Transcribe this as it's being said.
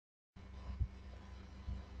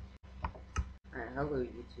Hello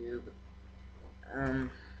YouTube.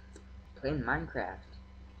 Playing Minecraft.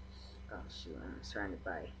 Oh shoot, I'm surrounded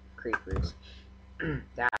by creepers.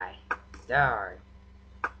 Die. Die.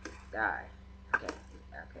 Die. Okay.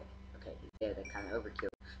 Okay. He's dead. I kinda overkill.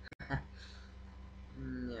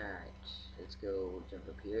 Alright. Let's go jump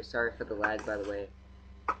up here. Sorry for the lag, by the way.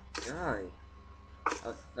 Die.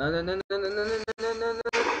 Oh, no.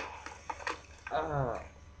 Oh.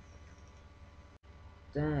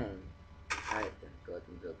 Dang. Alright, then go ahead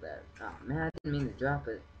and build that. Oh man, I didn't mean to drop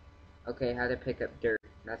it. Okay, how to pick up dirt.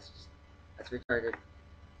 That's retarded.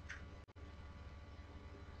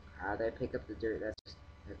 How did I pick up the dirt? That's just...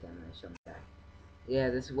 Okay, I'm gonna show him that. Yeah,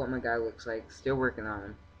 this is what my guy looks like. Still working on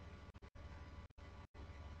him.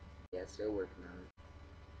 Yeah, still working on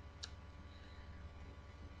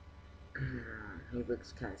him. He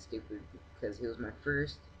looks kind of stupid because he was my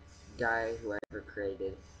first guy who I ever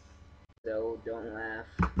created. So, don't laugh.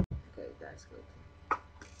 Okay, die skeleton.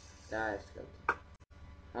 Die skeleton.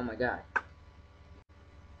 Oh my god.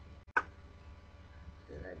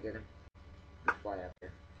 Did I get him? Let's fly up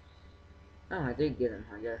there. Oh, I did get him,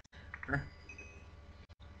 I guess.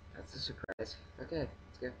 That's a surprise. Okay,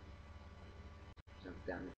 let's go. Jump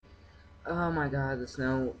down. Oh my god, the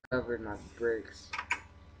snow covered my bricks.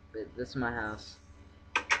 But this is my house.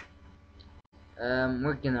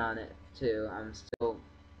 Working on it too. I'm still,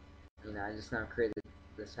 I just now created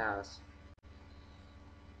this house.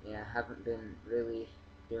 Yeah, I haven't been really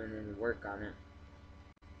doing any work on it.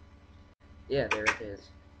 Yeah, there it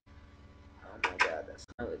is. Oh my god, that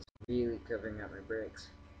snow is really covering up my bricks.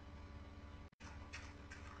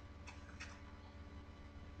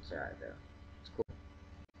 It's alright though. It's cool.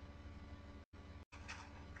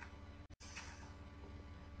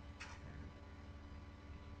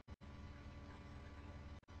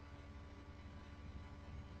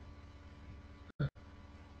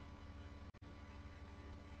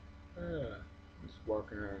 Just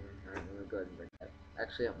walking around. Alright, let me go ahead and bring that.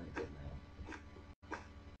 Actually, I'm gonna get my. There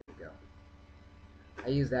we go. I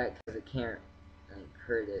use that because it can't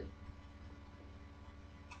hurt it.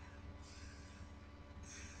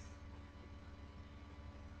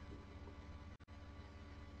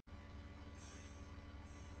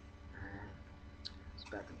 It's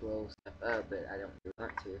about to blow stuff up, but I don't really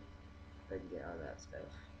want to. If I can get all that stuff.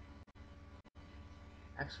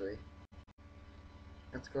 Actually,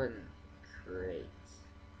 let's go ahead and create.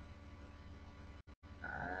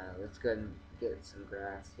 Let's go ahead and get some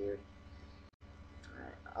grass here.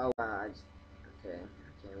 Alright. Oh wow, okay.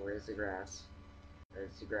 Where's the grass?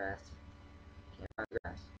 Where's the grass? Can't find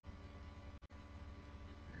grass.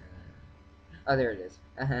 Oh, there it is.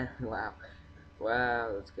 Wow.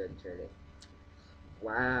 Wow, let's go ahead and trade it.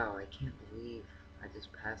 Wow, I can't believe I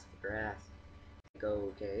just passed the grass.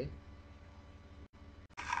 Go, okay.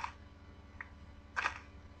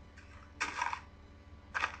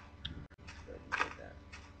 Let's go ahead and get that.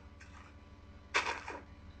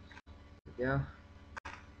 There we go.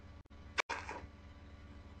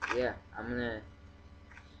 Yeah,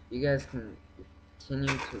 you guys can continue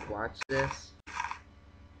to watch this.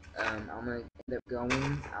 I'm gonna end up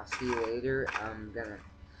going. I'll see you later. I'm gonna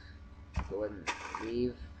go ahead and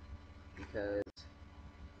leave because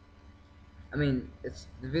the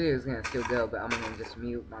video is gonna still go, but I'm gonna just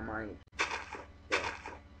mute my mic. Yeah.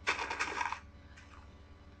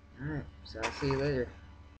 Alright, so I'll see you later.